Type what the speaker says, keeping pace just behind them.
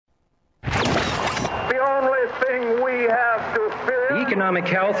thing we have to fear. The economic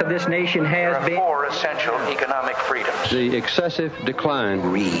health of this nation has been... There are 4 essential economic freedoms. The excessive decline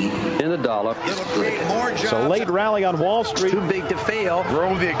in the dollar. So late rally on Wall Street. Too big to fail.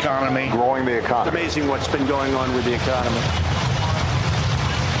 Grow the economy. Growing the economy. It's amazing what's been going on with the economy.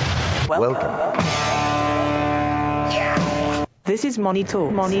 Welcome. This is Money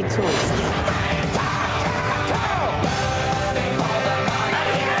Talks. Money Talks.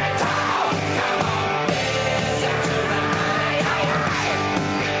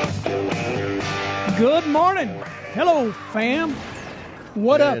 Good morning. Hello, fam.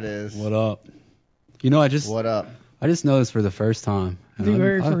 What up? It is. What up? You know, What up? I just noticed for the first time. The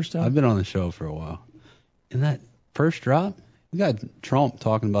very first time. I've been on the show for a while. In that first drop, we got Trump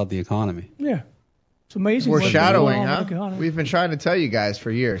talking about the economy. Yeah. It's amazing. We're shadowing, huh? We've been trying to tell you guys for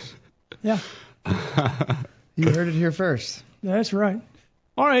years. Yeah. You heard it here first. That's right.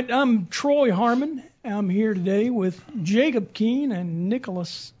 All right, I'm Troy Harmon. I'm here today with Jacob Keene and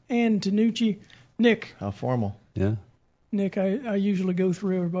Nicholas Antonucci. Nick. How formal. Yeah. Nick, I usually go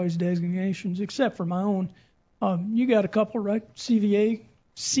through everybody's designations except for my own. You got a couple, right? CVA,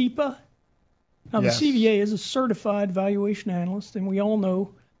 CEPA. Now, Yes. the CVA is a certified valuation analyst, and we all know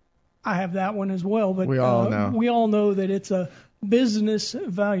I have that one as well. But We all know. We all know that it's a business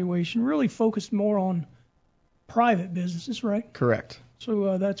valuation, really focused more on private businesses, right? Correct.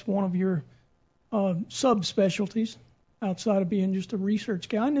 So that's one of your subspecialties outside of being just a research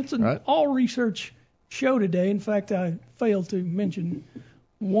guy. And it's an all-research show today. In fact, I failed to mention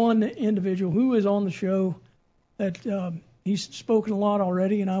one individual who is on the show that he's spoken a lot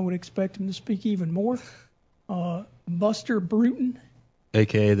already, and I would expect him to speak even more. Buster Bruton.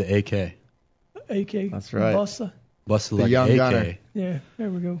 A.K.A. the AK. A.K. That's right. Busta. Busta The like young AK. gunner. Yeah,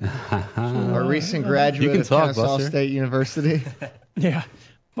 there we go. A recent graduate You can of talk, Kennesaw Buster. State University. Yeah,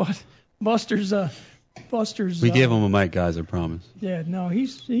 but Buster's. We gave him a mic, guys, I promise. Yeah, no,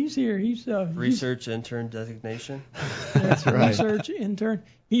 he's here. He's research intern designation. That's right. Research intern.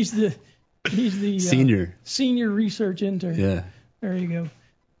 He's the senior research intern. Yeah. There you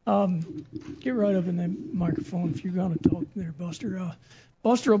go. Get right up in that microphone if you're going to talk there, Buster.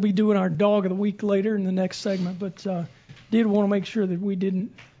 Buster will be doing our dog of the week later in the next segment, but did want to make sure that we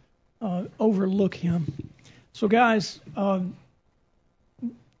didn't overlook him. So, guys,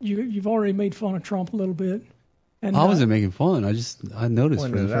 you've already made fun of Trump a little bit. And I wasn't making fun. I noticed for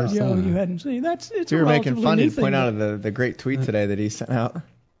the Pointed it first out. time. You hadn't seen it's We a were making relatively fun. new You thing. point out the great tweet today that he sent out.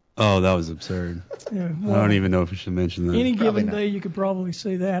 Oh, that was absurd. Yeah, I don't even know if we should mention that. Any Probably given not. day, you could probably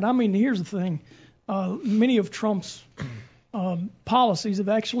say that. I mean, here's the thing. Many of Trump's policies have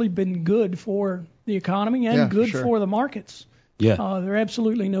actually been good for the economy and good sure. for the markets. Yeah. There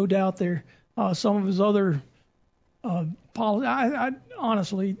absolutely no doubt there. Some of his other policies, I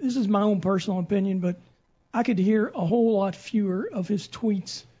honestly, this is my own personal opinion, but I could hear a whole lot fewer of his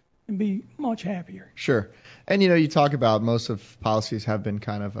tweets and be much happier. Sure. And, you talk about most of policies have been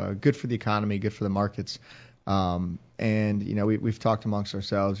kind of good for the economy, good for the markets. And, we've talked amongst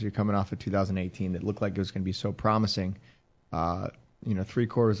ourselves. You're coming off of 2018 that looked like it was going to be so promising.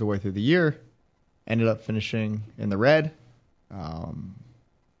 3/4 of the way through the year, ended up finishing in the red.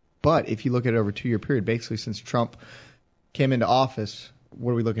 But if you look at it over a 2-year period, basically since Trump came into office,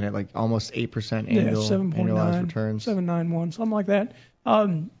 what are we looking at? Like almost 8% annualized returns? 7.91, something like that.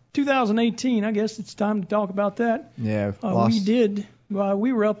 2018, I guess it's time to talk about that. Yeah,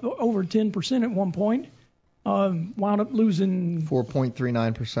 we were up over 10% at one point. Wound up losing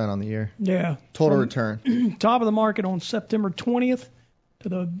 4.39% on the year. Yeah. Total return. Top of the market on September 20th to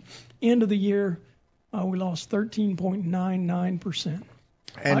the end of the year, we lost 13.99%.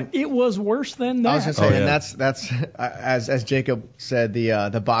 And it was worse than that. I was going to say, and that's as Jacob said,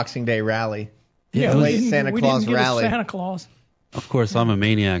 the Boxing Day rally. Yeah, the late Santa Claus rally. Santa Claus. Of course, I'm a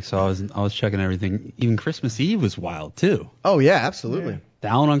maniac, so I was checking everything. Even Christmas Eve was wild too. Oh yeah, absolutely. Yeah.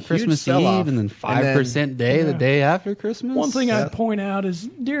 Down on Christmas Eve, and then 5% day the day after Christmas. One thing I'd point out is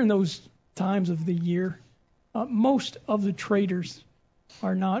during those times of the year, most of the traders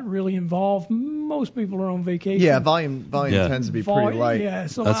are not really involved. Most people are on vacation. Yeah, volume tends to be pretty light. Yeah,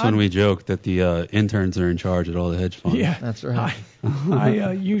 so that's when we joke that the interns are in charge at all the hedge funds. Yeah, that's right.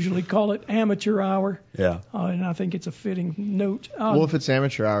 I usually call it amateur hour. Yeah. And I think it's a fitting note. Well, if it's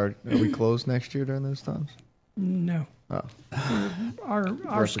amateur hour, are we closed next year during those times? No. Oh.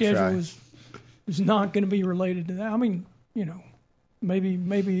 Our schedule is not going to be related to that. I mean,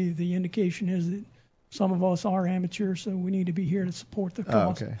 maybe the indication is that some of us are amateurs, so we need to be here to support the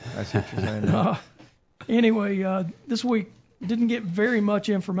cause. Oh, okay. I see what you're saying. Anyway, this week didn't get very much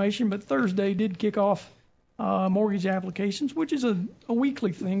information, but Thursday did kick off mortgage applications, which is a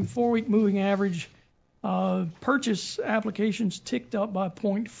weekly thing. 4-week moving average Purchase applications ticked up by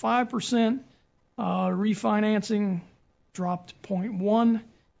 0.5%. Refinancing dropped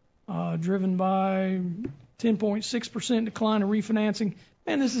 0.1%, driven by 10.6% decline in refinancing.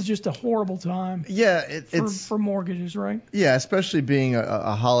 Man, this is just a horrible time. Yeah, it's for mortgages, right? Yeah, especially being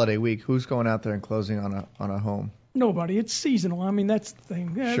a holiday week. Who's going out there and closing on a home? Nobody. It's seasonal. I mean, that's the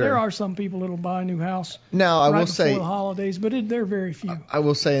thing. Sure. There are some people that'll buy a new house. Now, I right will say before the holidays, but they're very few. I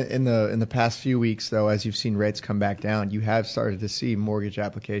will say in the past few weeks, though, as you've seen rates come back down, you have started to see mortgage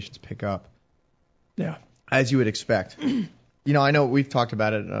applications pick up. Yeah. As you would expect. I know we've talked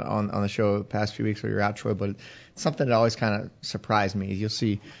about it on the show the past few weeks where you're out, Troy, but it's something that always kind of surprised me. You'll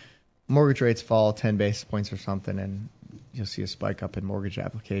see mortgage rates fall 10 basis points or something, and you'll see a spike up in mortgage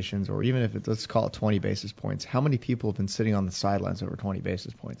applications, or even if let's call it 20 basis points. How many people have been sitting on the sidelines over 20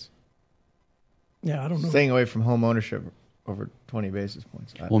 basis points? Yeah, I don't know. Staying away from home ownership over 20 basis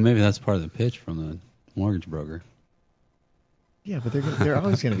points. Well, maybe that's part of the pitch from the mortgage broker. Yeah, but they're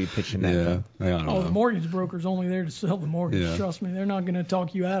always going to be pitching that. Yeah, I don't know. The mortgage broker's only there to sell the mortgage. Yeah. Trust me, they're not going to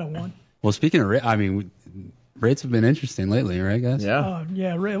talk you out of one. Well, speaking of rates have been interesting lately, right, guys?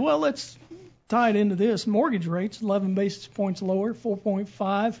 Yeah. Well, let's tie it into this. Mortgage rates, 11 basis points lower,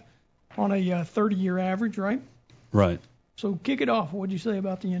 4.5 on a 30-year average, right? Right. So kick it off. What do you say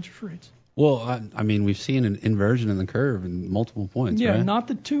about the interest rates? Well, I mean, we've seen an inversion in the curve in multiple points, Yeah, right? not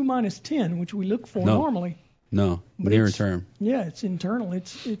the 2-10, which we look for normally. No, But near term. Yeah, it's internal.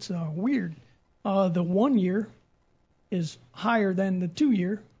 It's weird. The 1 year is higher than the 2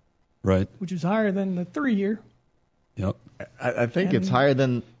 year, Right. which is higher than the 3 year. Yep. I think it's higher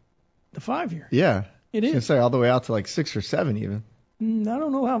than the 5 year. Yeah. It I was is. gonna say all the way out to like 6 or 7 even. I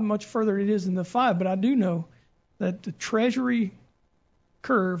don't know how much further it is than the 5, but I do know that the Treasury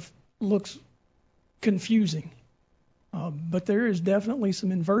curve looks confusing. But there is definitely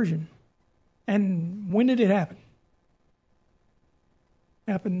some inversion. And when did it happen?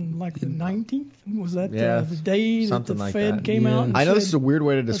 Happened like the 19th? Was that the day that the Fed came out and I know said, this is a weird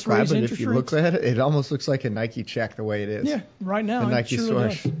way to describe raise it. If interest you look at it, it almost looks like a Nike check the way it is. Yeah, right now the it Nike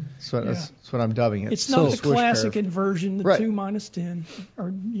surely swoosh. does. That's what I'm dubbing it. It's not the swoosh classic curve. inversion, the Right. 2-10,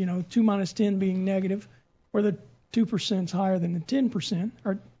 or 2-10 being negative, where the 2% is higher than the 10%,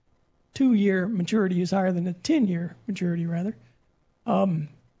 or 2-year maturity is higher than the 10-year maturity rather.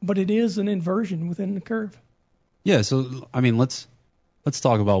 But it is an inversion within the curve. Yeah. So I mean, let's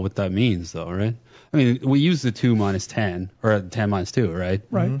talk about what that means, though, right? I mean, we use the 2-10 or 10-2, right?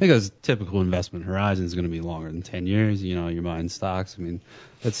 Right. Because typical investment horizon is going to be longer than 10 years. You're buying stocks. I mean,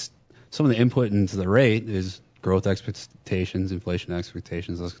 that's some of the input into the rate is growth expectations, inflation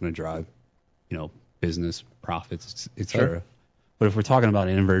expectations. That's going to drive, business profits, et cetera. Sure. But if we're talking about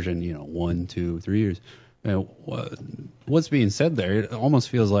an inversion, 1, 2, 3 years, what's being said there? It almost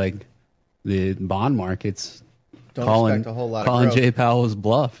feels like the bond market's expect a whole lot of calling growth. Jay Powell's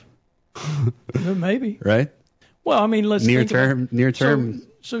bluff. Maybe. Right? Well, I mean, let's Near think about term- near term.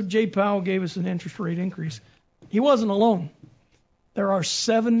 So Jay Powell gave us an interest rate increase. He wasn't alone. There are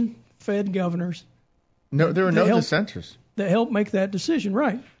 7 Fed governors No, there were no They help- dissenters. that helped make that decision,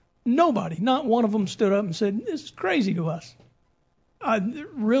 right? Nobody, not one of them stood up and said, this is crazy to us.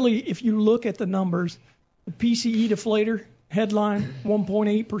 Really, if you look at the numbers, the PCE deflator headline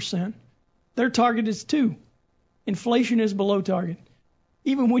 1.8%. Their target is 2. Inflation is below target.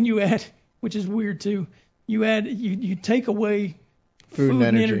 Even when you add, which is weird too, you take away food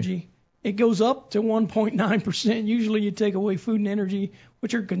and energy. It goes up to 1.9%. Usually you take away food and energy,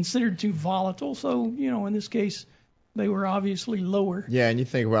 which are considered too volatile. So, in this case, they were obviously lower. Yeah, and you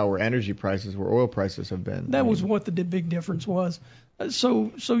think about where energy prices, where oil prices have been. That was what the big difference was.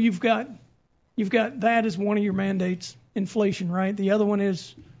 So you've got that as one of your mandates, inflation, right? The other one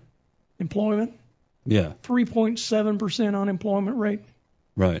is employment. Yeah. 3.7% unemployment rate.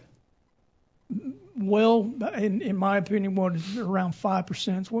 Right. Well, in my opinion, what is around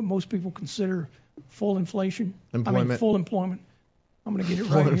 5% is what most people consider full inflation. Employment. I mean, full employment. I'm going to get it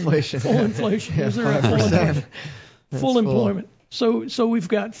Full right inflation. here. Full inflation. Yeah, Is there a full 5%. inflation? That's Full full. employment. So we've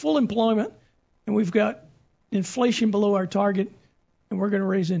got full employment, and we've got inflation below our target, and we're going to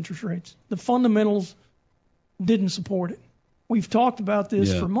raise interest rates. The fundamentals didn't support it. We've talked about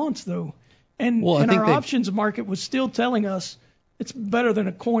this for months, though. And our options market was still telling us it's better than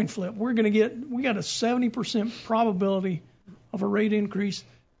a coin flip. We got a 70% probability of a rate increase.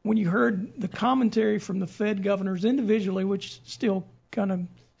 When you heard the commentary from the Fed governors individually, which still kind of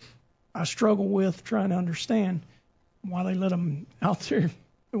I struggle with trying to understand why they let them out there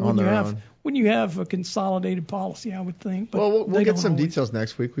when you have a consolidated policy, I would think. But Well, we'll they get don't some always. details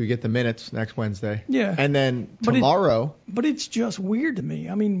next week. We get the minutes next Wednesday. Yeah. And then But tomorrow. But it's just weird to me.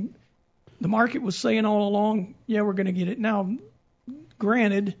 I mean, the market was saying all along, yeah, we're going to get it. Now,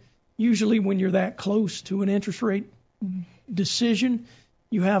 granted, usually when you're that close to an interest rate decision,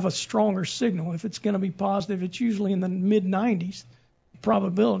 you have a stronger signal. If it's going to be positive, it's usually in the mid-90s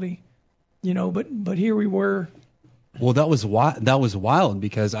probability, but here we were. Well, that was wild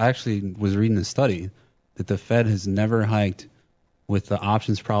because I actually was reading a study that the Fed has never hiked with the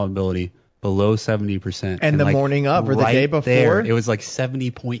options probability below 70%. And the morning of or the day before? There, it was like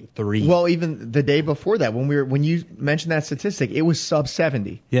 70.3. Well, even the day before that, when you mentioned that statistic, it was sub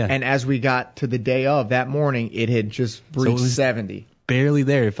 70. Yeah. And as we got to the day of that morning, it had just breached 70. Barely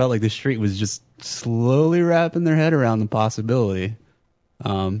there. It felt like the street was just slowly wrapping their head around the possibility.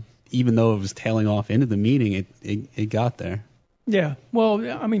 Even though it was tailing off into the meeting, it got there. Yeah. Well,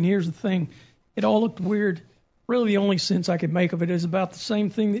 I mean, here's the thing. It all looked weird. Really, the only sense I could make of it is about the same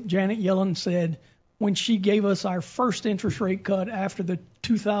thing that Janet Yellen said when she gave us our first interest rate cut after the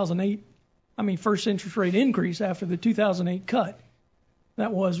 2008, first interest rate increase after the 2008 cut.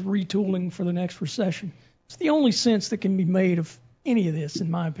 That was retooling for the next recession. It's the only sense that can be made of any of this,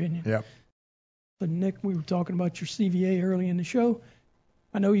 in my opinion. Yep. But Nick, we were talking about your CVA early in the show.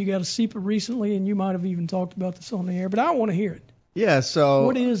 I know you got a SEPA recently, and you might have even talked about this on the air, but I want to hear it. Yeah, so...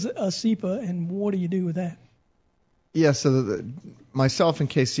 What is a SEPA, and what do you do with that? Yeah, so myself and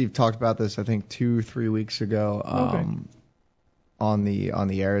KC have talked about this, I think, 2-3 weeks ago on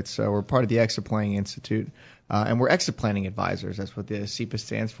the air. It's we're part of the Exit Planning Institute, and we're exit planning advisors. That's what the SEPA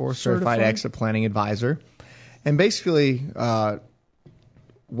stands for, Certified Exit Planning Advisor. And basically,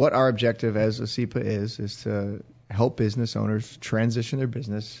 what our objective as a SEPA is to help business owners transition their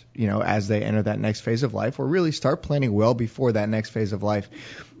business, as they enter that next phase of life, or really start planning well before that next phase of life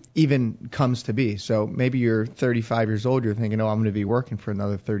even comes to be. So maybe you're 35 years old, you're thinking, I'm going to be working for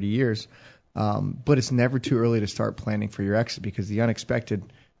another 30 years. But it's never too early to start planning for your exit, because the unexpected,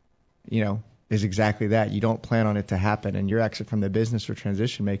 is exactly that. You don't plan on it to happen, and your exit from the business or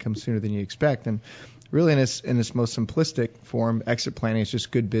transition may come sooner than you expect. And really, in its most simplistic form, exit planning is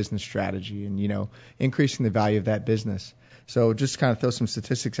just good business strategy and, increasing the value of that business. So just kind of throw some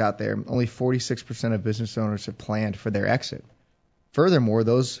statistics out there. Only 46% of business owners have planned for their exit. Furthermore,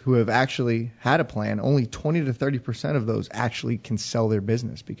 those who have actually had a plan, only 20 to 30% of those actually can sell their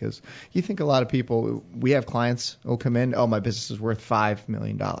business, because you think a lot of people, we have clients who come in, my business is worth $5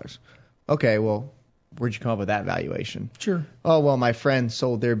 million. Okay, well, where'd you come up with that valuation? Sure. Oh, well, my friend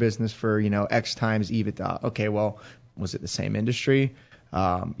sold their business for, X times EBITDA. Okay, well, was it the same industry?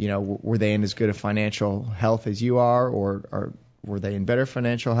 Were they in as good a financial health as you are, or were they in better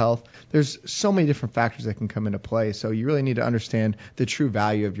financial health? There's so many different factors that can come into play. So you really need to understand the true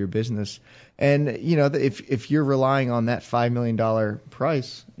value of your business. And, if you're relying on that $5 million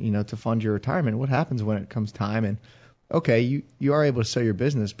price, to fund your retirement, what happens when it comes time? And, okay, you are able to sell your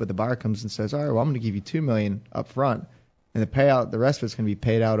business, but the buyer comes and says, all right, well, I'm going to give you $2 million up front, and the rest of it's going to be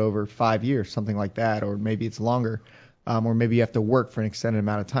paid out over 5 years, something like that, or maybe it's longer. Or maybe you have to work for an extended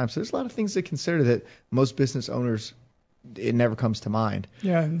amount of time. So there's a lot of things to consider that most business owners, it never comes to mind.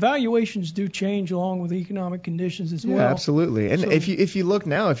 Yeah, valuations do change along with economic conditions as well. Yeah, absolutely. And if you look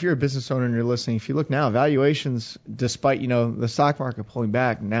now, if you're a business owner and you're listening, if you look now, valuations, despite the stock market pulling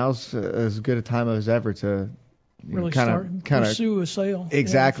back, now's as good a time as ever to really kind of pursue a sale.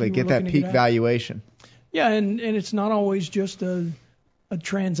 Exactly, get that peak valuation. Yeah, and it's not always just a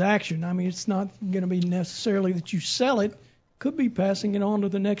transaction. It's not going to be necessarily that you sell it. Could be passing it on to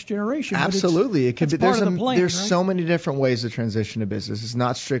the next generation. Absolutely, it could be. There's right? So many different ways to transition a business. It's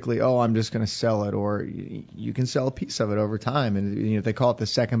not strictly, I'm just going to sell it, or you can sell a piece of it over time. And they call it the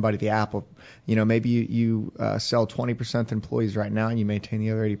second bite of the apple. Maybe you sell 20% to employees right now, and you maintain the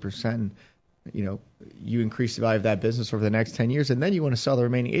other 80%. And, you increase the value of that business over the next 10 years, and then you want to sell the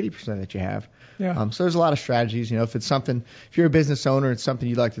remaining 80% that you have. Yeah. So there's a lot of strategies. If you're a business owner, it's something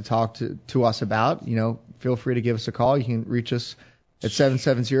you'd like to talk to us about, feel free to give us a call. You can reach us at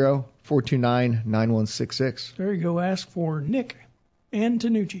 770-429-9166. There you go. Ask for Nick and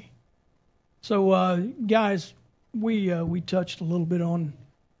Tanucci. So, guys, we touched a little bit on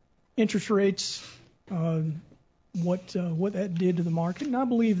interest rates, what that did to the market, and I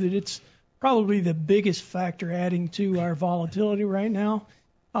believe that it's probably the biggest factor adding to our volatility right now.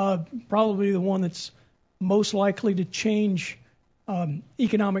 Probably the one that's most likely to change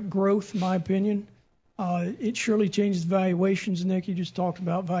economic growth, in my opinion. It surely changes valuations. Nick, you just talked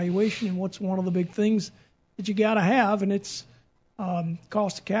about valuation, and what's one of the big things that you got to have, and it's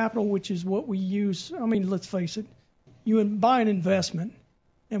cost of capital, which is what we use. Let's face it. You buy an investment,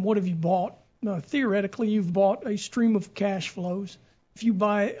 and what have you bought? Theoretically, you've bought a stream of cash flows. If you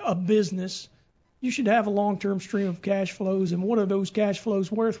buy a business, you should have a long-term stream of cash flows. And what are those cash flows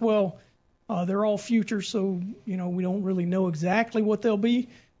worth? Well, They're all futures, so we don't really know exactly what they'll be.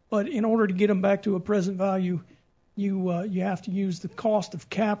 But in order to get them back to a present value, you have to use the cost of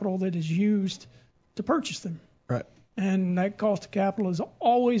capital that is used to purchase them. Right. And that cost of capital is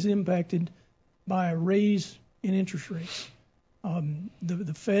always impacted by a raise in interest rates.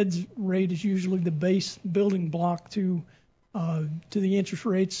 The Fed's rate is usually the base building block to the interest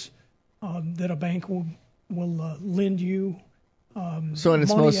rates that a bank will lend you. So in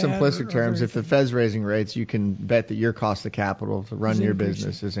its most simplistic terms, if the Fed's raising rates, you can bet that your cost of capital to run your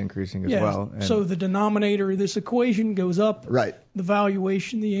business is increasing as well. And so the denominator of this equation goes up. Right. The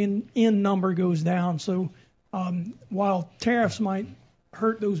valuation, the end number goes down. So while tariffs might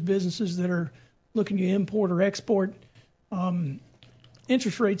hurt those businesses that are looking to import or export,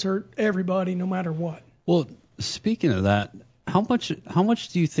 interest rates hurt everybody no matter what. Well, speaking of that, how much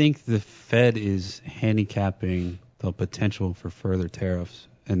do you think the Fed is handicapping the potential for further tariffs?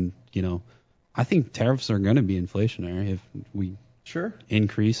 And I think tariffs are going to be inflationary if we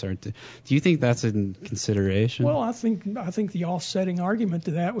increase our. Do you think that's in consideration? Well, I think the offsetting argument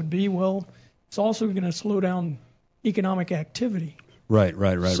to that would be, well, it's also going to slow down economic activity. Right.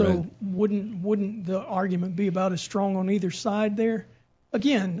 So wouldn't the argument be about as strong on either side there?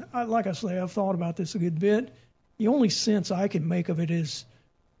 Again, like I say, I've thought about this a good bit. The only sense I can make of it is,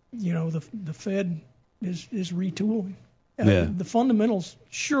 the Fed is retooling. The fundamentals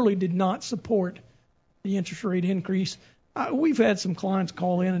surely did not support the interest rate increase. We've had some clients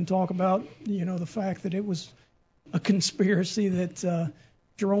call in and talk about, the fact that it was a conspiracy that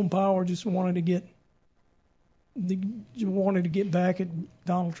Jerome Powell just wanted to get back at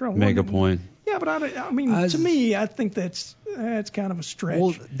Donald Trump. Make a point. Yeah, but to me, I think that's kind of a stretch.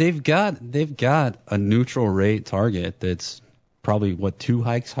 Well, they've got a neutral rate target that's probably 2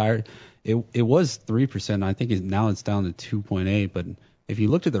 hikes higher. It was 3%. I think now it's down to 2.8. But if you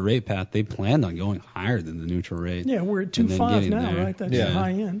looked at the rate path, they planned on going higher than the neutral rate. Yeah, we're at 2.5 now, right? That's the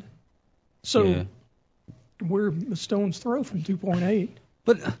high end. So we're a stone's throw from 2.8.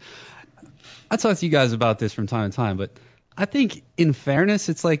 But I talk to you guys about this from time to time, but I think in fairness,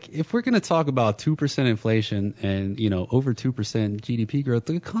 it's like if we're going to talk about 2% inflation and, over 2% GDP growth,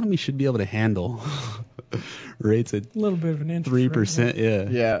 the economy should be able to handle rates at a little bit of an interest 3%.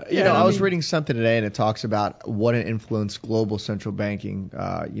 Rate. Yeah. I was reading something today and it talks about what an influence global central banking,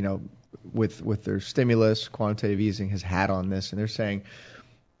 with their stimulus, quantitative easing has had on this. And they're saying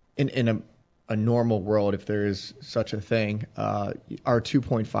in a normal world, if there is such a thing, our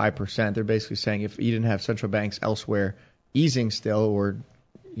 2.5%, they're basically saying if you didn't have central banks elsewhere easing still or,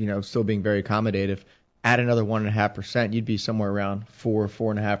 still being very accommodative, add another 1.5%, you'd be somewhere around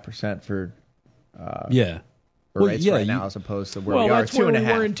 4.5% for rates right now as opposed to where we are, 2.5%. Well, that's where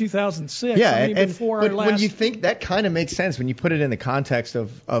we were in 2006. Yeah, but when you think that kind of makes sense when you put it in the context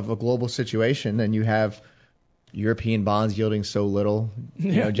of a global situation and you have European bonds yielding so little,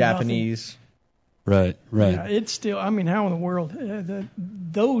 Japanese. Right. Yeah, it's still, how in the world?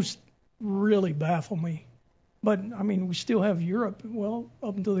 Those really baffle me. But, we still have Europe,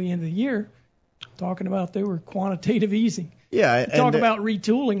 up until the end of the year, talking about they were quantitative easing. Yeah. Talk about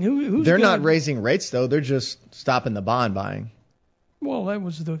retooling. They're not raising rates, though. They're just stopping the bond buying. Well, that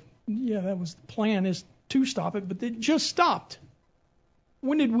was the plan, is to stop it, but it just stopped.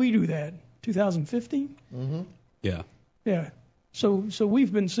 When did we do that? 2015? Mm-hmm. Yeah. Yeah. So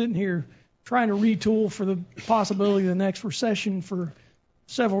we've been sitting here trying to retool for the possibility of the next recession for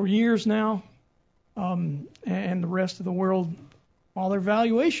several years now. And the rest of the world, while their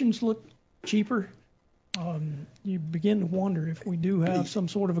valuations look cheaper, you begin to wonder if we do have some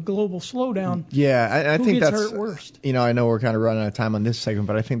sort of a global slowdown. Yeah, I think gets that's hurt worst. I know we're kind of running out of time on this segment,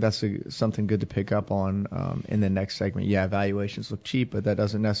 but I think that's something good to pick up on in the next segment. Yeah, valuations look cheap, but that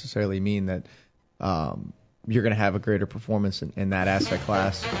doesn't necessarily mean that you're going to have a greater performance in that asset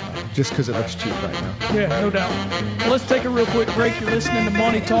class just because it looks cheap right now. Yeah, no doubt. Well, let's take a real quick break. You're listening to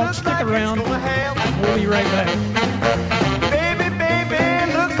Money Talk. Stick around. We'll be right back. Baby,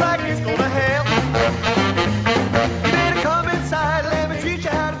 looks like it's gonna hail. You better come inside, let me teach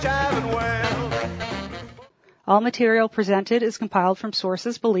you how to jive and well. All material presented is compiled from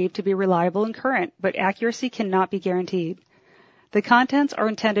sources believed to be reliable and current, but accuracy cannot be guaranteed. The contents are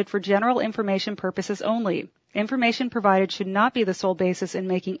intended for general information purposes only. Information provided should not be the sole basis in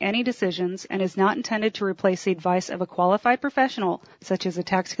making any decisions and is not intended to replace the advice of a qualified professional, such as a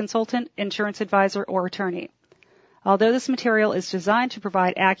tax consultant, insurance advisor, or attorney. Although this material is designed to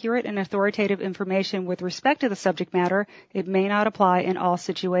provide accurate and authoritative information with respect to the subject matter, it may not apply in all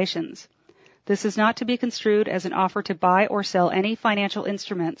situations. This is not to be construed as an offer to buy or sell any financial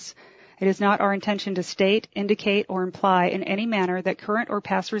instruments. It is not our intention to state, indicate, or imply in any manner that current or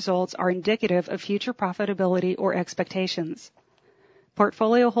past results are indicative of future profitability or expectations.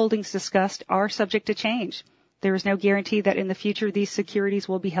 Portfolio holdings discussed are subject to change. There is no guarantee that in the future these securities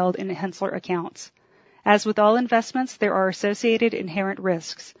will be held in Henssler accounts. As with all investments, there are associated inherent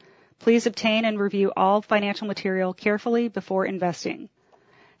risks. Please obtain and review all financial material carefully before investing.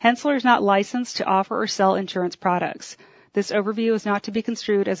 Henssler is not licensed to offer or sell insurance products. This overview is not to be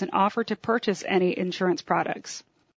construed as an offer to purchase any insurance products.